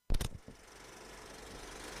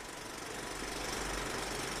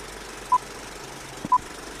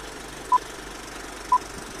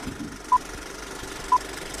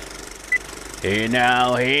Hey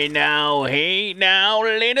now,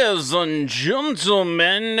 ladies and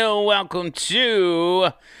gentlemen, welcome to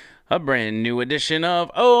a brand new edition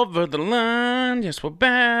of Over the Line. Yes, we're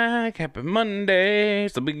back. Happy Monday.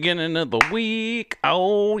 It's the beginning of the week.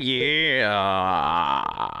 Oh, yeah.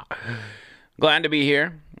 Glad to be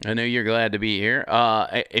here. I know you're glad to be here.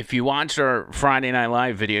 If you watched our Friday Night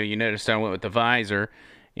Live video, you noticed I went with the visor,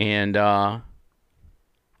 and I've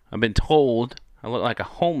been told I look like a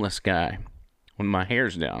homeless guy when my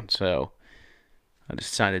hair's down, so I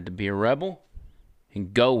decided to be a rebel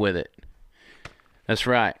and go with it. That's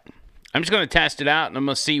right. I'm just going to test it out, and I'm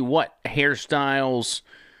going to see what hairstyles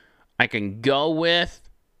I can go with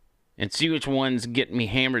and see which ones get me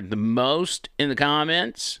hammered the most in the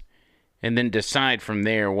comments, and then decide from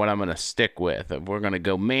there what I'm going to stick with. If we're going to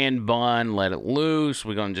go man bun, let it loose,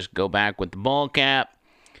 we're going to just go back with the ball cap.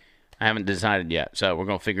 I haven't decided yet, so we're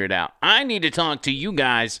going to figure it out. I need to talk to you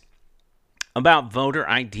guys about voter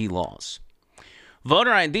ID laws.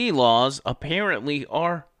 Voter ID laws apparently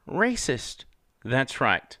are racist. That's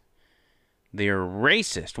right. They're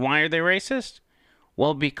racist. Why are they racist?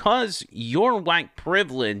 Well, because your white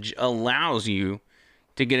privilege allows you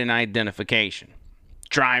to get an identification.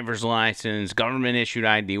 Driver's license, government-issued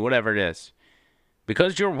ID, whatever it is.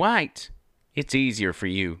 Because you're white, it's easier for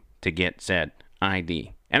you to get said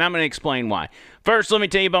ID. And I'm going to explain why. First, let me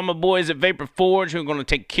tell you about my boys at Vapor Forge who are going to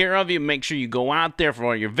take care of you. Make sure you go out there for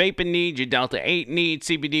all your vaping needs, your Delta 8 needs,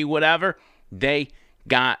 CBD, whatever. They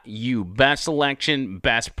got you. Best selection,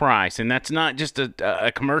 best price. And that's not just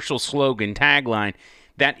a commercial slogan, tagline.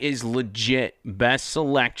 That is legit. Best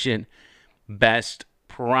selection, best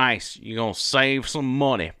price. You're going to save some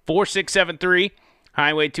money. 4673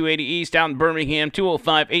 Highway 280 East out in Birmingham,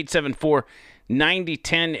 205-874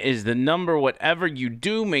 9010 is the number. Whatever you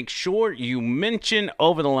do, make sure you mention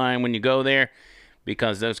Over the Line when you go there,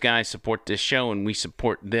 because those guys support this show and we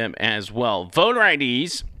support them as well. Voter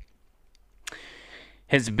IDs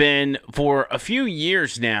has been for a few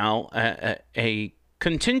years now a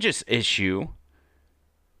contentious issue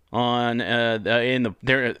on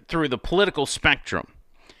through the political spectrum.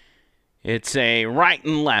 It's a right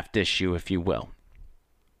and left issue, if you will,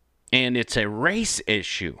 and it's a race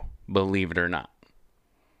issue, believe it or not.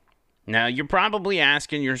 Now, you're probably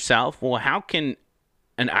asking yourself, well, how can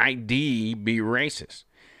an ID be racist?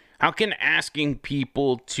 How can asking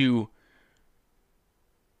people to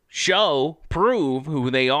prove who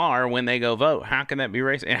they are when they go vote, how can that be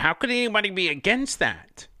racist? And how could anybody be against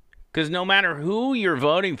that? Because no matter who you're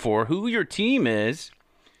voting for, who your team is,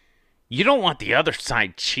 you don't want the other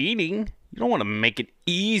side cheating. You don't want to make it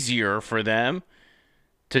easier for them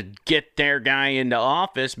to get their guy into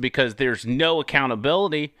office, because there's no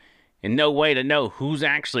accountability and no way to know who's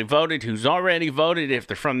actually voted, who's already voted, if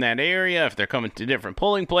they're from that area, if they're coming to different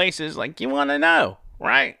polling places. Like, you want to know,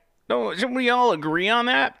 right? Shouldn't we all agree on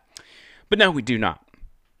that? But no, we do not.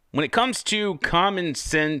 When it comes to common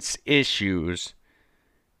sense issues,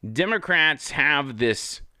 Democrats have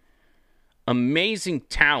this amazing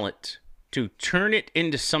talent to turn it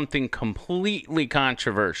into something completely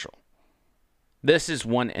controversial. This is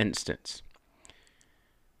one instance.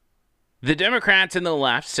 The Democrats and the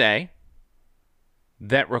left say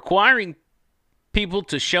that requiring people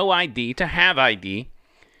to show ID, to have ID,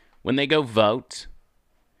 when they go vote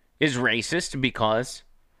is racist, because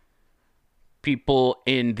people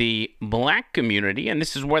in the black community, and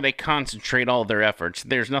this is where they concentrate all their efforts.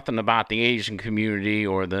 There's nothing about the Asian community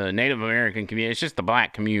or the Native American community. It's just the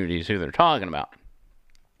black communities who they're talking about.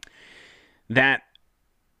 That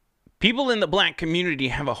people in the black community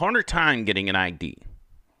have a harder time getting an ID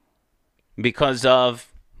because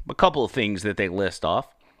of a couple of things that they list off.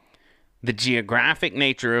 The geographic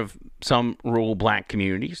nature of some rural black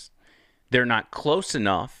communities. They're not close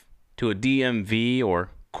enough to a DMV or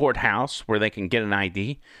courthouse where they can get an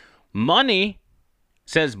ID. Money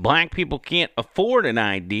says black people can't afford an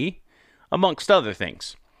ID, amongst other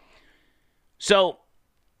things. So,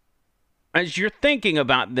 as you're thinking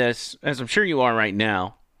about this, as I'm sure you are right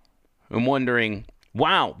now, I'm wondering,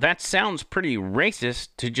 wow, that sounds pretty racist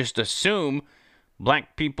to just assume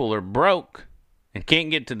black people are broke and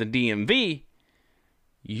can't get to the DMV.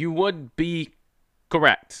 You would be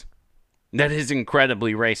correct. That is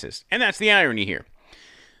incredibly racist. And that's the irony here.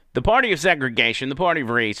 The party of segregation, the party of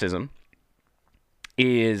racism,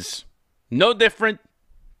 is no different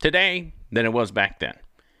today than it was back then.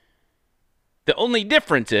 The only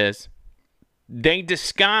difference is they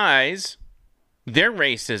disguise their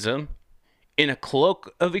racism in a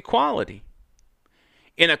cloak of equality,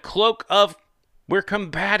 in a cloak of we're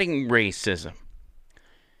combating racism,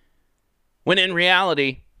 when in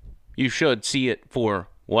reality, you should see it for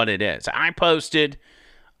what it is. I posted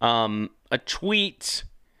a tweet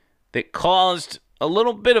that caused a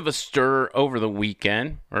little bit of a stir over the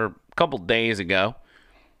weekend, or a couple days ago.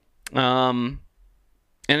 And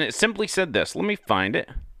it simply said this. Let me find it.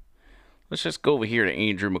 Let's just go over here to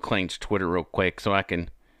Andrew McLean's Twitter real quick so I can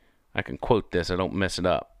quote this. I don't mess it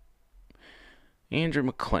up. Andrew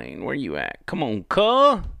McLean, where you at? Come on,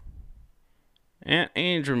 cuh. At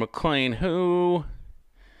Andrew McLean, who?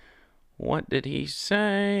 What did he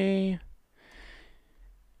say?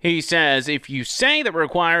 He says, if you say that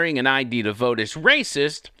requiring an ID to vote is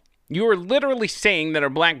racist, you are literally saying that our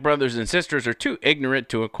black brothers and sisters are too ignorant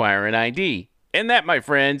to acquire an ID. And that, my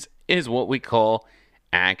friends, is what we call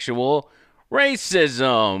actual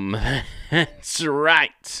racism. That's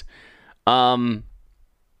right.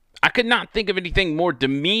 I could not think of anything more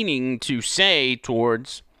demeaning to say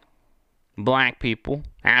towards black people,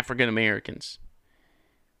 African Americans,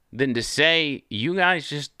 than to say you guys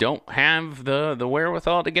just don't have the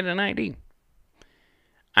wherewithal to get an ID.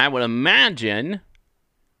 I would imagine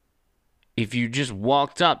if you just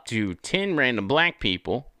walked up to 10 random black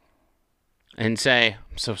people and say,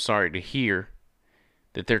 I'm so sorry to hear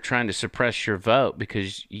that they're trying to suppress your vote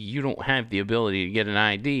because you don't have the ability to get an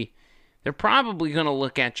ID, they're probably going to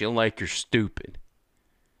look at you like you're stupid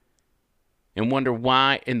and wonder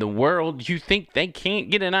why in the world you think they can't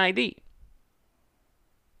get an ID.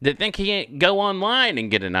 That they can't go online and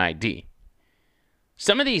get an ID.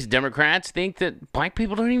 Some of these Democrats think that black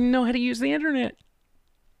people don't even know how to use the internet.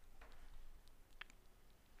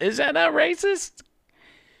 Is that not racist?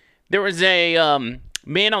 There was a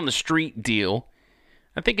man on the street deal.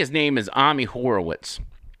 I think his name is Ami Horowitz.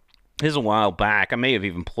 This is a while back. I may have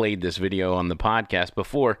even played this video on the podcast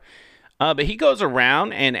before. But he goes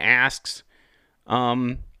around and asks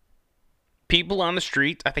people on the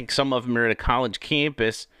street, I think some of them are at a college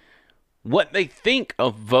campus, what they think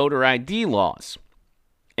of voter ID laws.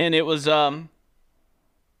 And it was,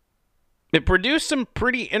 it produced some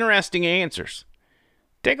pretty interesting answers.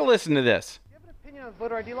 Take a listen to this. Do you have an opinion on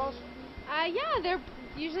voter ID laws? Yeah, they're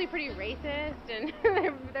usually pretty racist and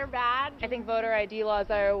they're bad. I think voter ID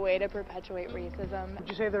laws are a way to perpetuate racism.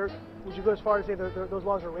 Would you go as far as say those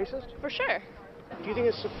laws are racist? For sure. Do you think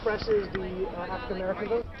it suppresses the African American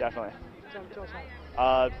vote? Definitely. Tell us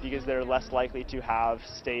how. Because they're less likely to have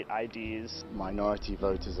state IDs. Minority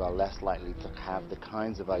voters are less likely to have the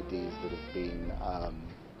kinds of IDs that have been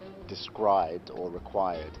described or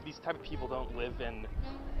required. These type of people don't live in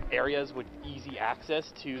areas with easy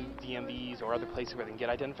access to DMVs or other places where they can get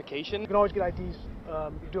identification. You can always get IDs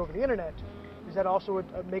you do over the internet. Does that also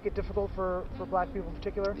make it difficult for black people in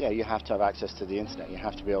particular? Yeah, you have to have access to the internet. You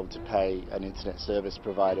have to be able to pay an internet service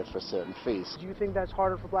provider for certain fees. Do you think that's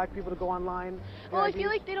harder for black people to go online? Well, I feel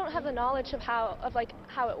like they don't have the knowledge of how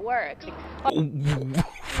it works.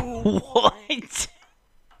 What?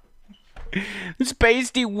 This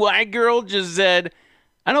pasty white girl just said,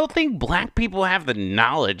 I don't think black people have the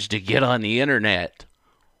knowledge to get on the internet.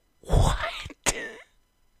 What?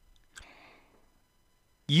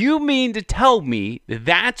 You mean to tell me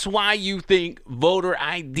that's why you think voter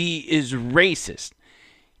ID is racist?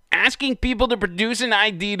 Asking people to produce an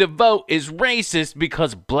ID to vote is racist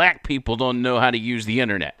because black people don't know how to use the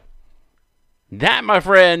internet. That, my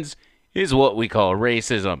friends, is what we call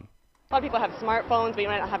racism. A lot of people have smartphones, but you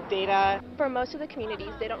might not have data. For most of the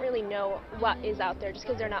communities, they don't really know what is out there just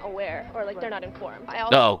because they're not aware or they're not informed.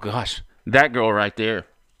 Oh, gosh. That girl right there.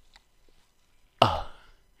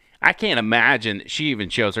 I can't imagine that she even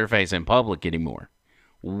shows her face in public anymore.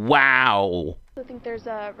 Wow. I think there's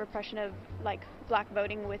a repression of black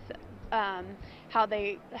voting with how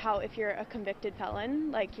if you're a convicted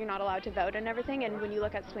felon, you're not allowed to vote and everything. And when you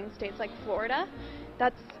look at swing states like Florida,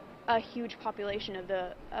 that's a huge population of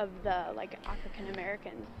the African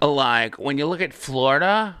Americans. When you look at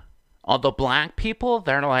Florida, all the black people,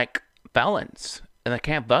 they're like felons and they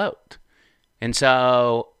can't vote. And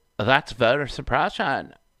so that's voter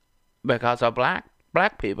suppression because of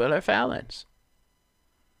black people are felons.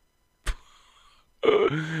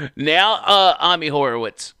 Now, Ami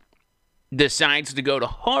Horowitz decides to go to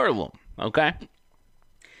Harlem, okay?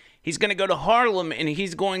 He's going to go to Harlem and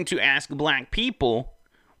he's going to ask black people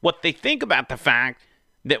what they think about the fact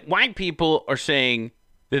that white people are saying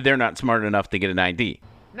that they're not smart enough to get an ID.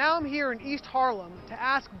 Now I'm here in East Harlem to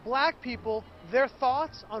ask black people their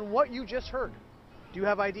thoughts on what you just heard. Do you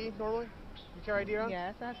have ID normally? You carry ID around?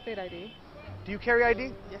 Yes, I have state ID. Do you carry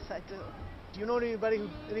ID? Yes, I do. Do you know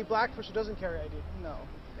any black person who doesn't carry ID? No.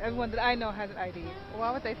 Everyone that I know has an ID.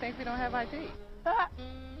 Why would they think we don't have ID?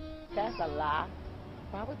 That's a lie.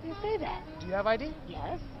 Why would they say that? Do you have ID?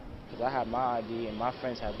 Yes. Because I have my ID and my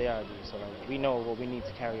friends have their ID, so like, we know what we need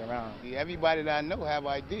to carry around. Everybody that I know have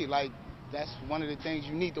ID. Like, that's one of the things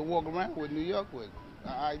you need to walk around with New York with,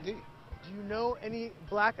 an ID. Do you know any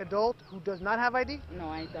black adult who does not have ID? No,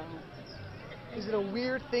 I don't. Is it a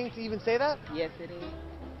weird thing to even say that? Yes, it is.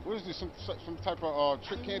 What is this, some type of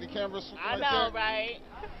trick candy cameras? I know, right?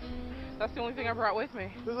 That's the only thing I brought with me.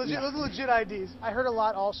 Those are legit IDs. I heard a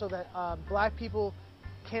lot also that black people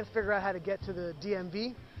can't figure out how to get to the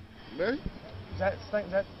DMV. Really? What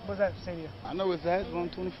does that say to you? I know it's that. It's on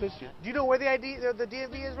 25th Street. Do you know where the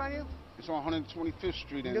DMV is around you? It's on 125th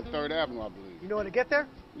Street and 3rd Avenue, I believe. You know how to get there?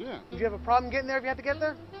 Yeah. Did you have a problem getting there if you had to get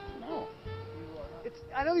there? No.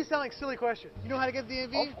 I know these sound like silly questions. You know how to get to the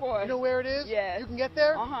DMV? Of course. You know where it is? Yes. You can get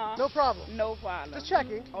there? Uh-huh. No problem. No problem. Just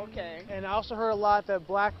checking. Okay. And I also heard a lot that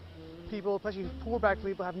black people, especially poor black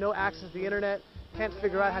people, have no access to the internet, can't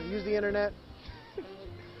figure out how to use the internet.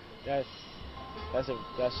 That's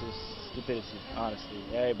just stupidity, honestly.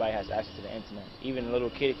 Everybody has access to the internet. Even a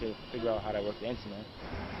little kid can figure out how to work the internet.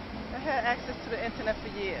 I had access to the internet for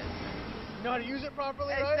years. You know how to use it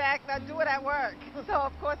properly, right? Exactly. I do it at work. So,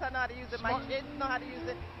 of course, I know how to use it. My kids know how to use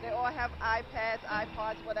it. They all have iPads,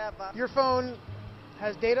 iPods, whatever. Your phone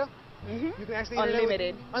has data? Mm-hmm. You can actually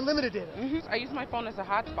Unlimited. Unlimited data. Mm-hmm. I use my phone as a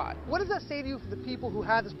hotspot. What does that say to you for the people who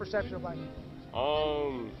have this perception of black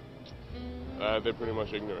people? They're pretty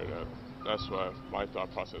much ignorant. That's why my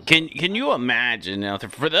thought process. Can you imagine now?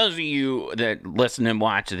 For those of you that listen and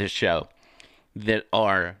watch this show that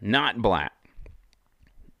are not black,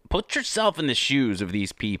 put yourself in the shoes of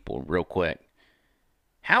these people real quick.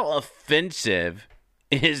 How offensive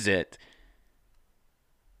is it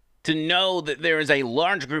to know that there is a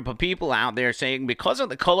large group of people out there saying because of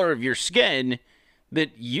the color of your skin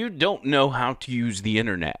that you don't know how to use the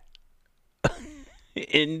internet?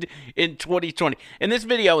 in 2020. And this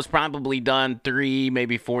video was probably done 3,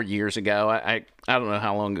 maybe 4 years ago. I don't know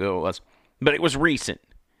how long ago it was, but it was recent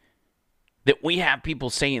that we have people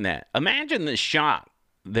saying that. Imagine the shock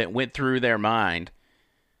that went through their mind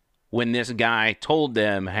when this guy told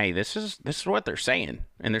them, hey, this is what they're saying.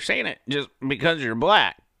 And they're saying it just because you're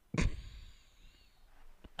black.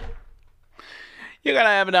 You gotta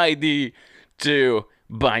have an ID to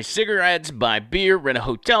buy cigarettes, buy beer, rent a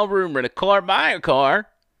hotel room, rent a car,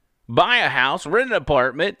 buy a house, rent an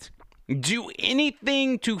apartment, do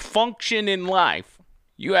anything to function in life.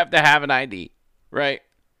 You have to have an ID, right?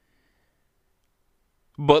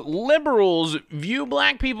 But liberals view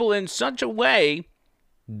black people in such a way,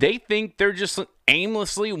 they think they're just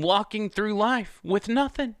aimlessly walking through life with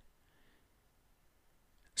nothing.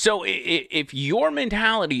 So if your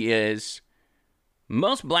mentality is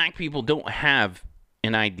most black people don't have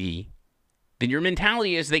an ID, then your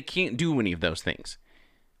mentality is they can't do any of those things.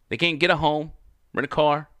 They can't get a home, rent a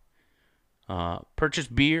car, purchase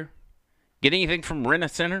beer, get anything from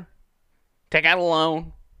Rent-A-Center, take out a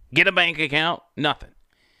loan, get a bank account, nothing.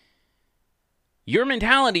 Your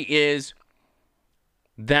mentality is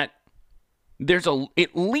that there's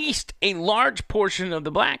at least a large portion of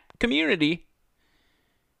the black community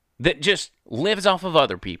that just lives off of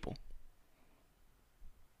other people.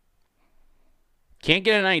 Can't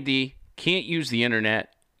get an ID, can't use the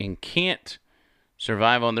internet, and can't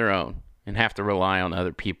survive on their own and have to rely on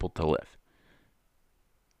other people to live.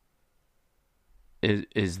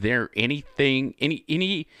 Is there anything,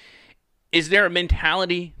 is there a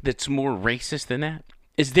mentality that's more racist than that?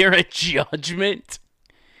 Is there a judgment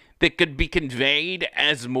that could be conveyed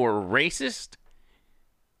as more racist?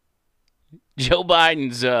 Joe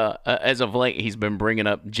Biden's, as of late, he's been bringing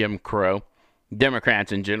up Jim Crow.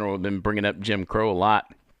 Democrats in general have been bringing up Jim Crow a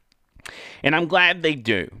lot. And I'm glad they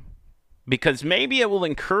do. Because maybe it will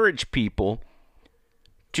encourage people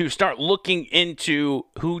to start looking into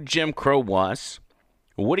who Jim Crow was,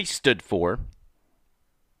 what he stood for,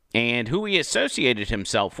 and who he associated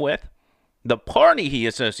himself with, the party he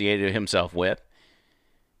associated himself with.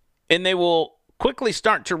 And they will quickly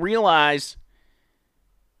start to realize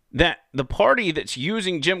that the party that's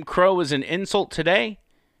using Jim Crow as an insult today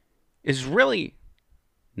is really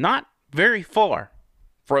not very far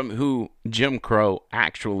from who Jim Crow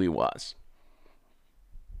actually was.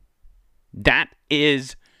 That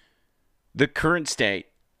is the current state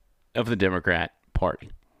of the Democrat Party.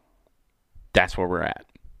 That's where we're at.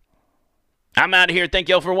 I'm out of here. Thank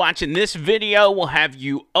y'all for watching this video. We'll have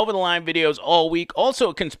you over the line videos all week. Also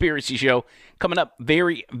a conspiracy show coming up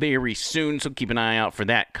very, very soon. So keep an eye out for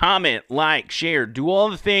that. Comment, like, share, do all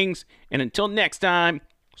the things. And until next time,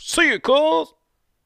 see you, cools.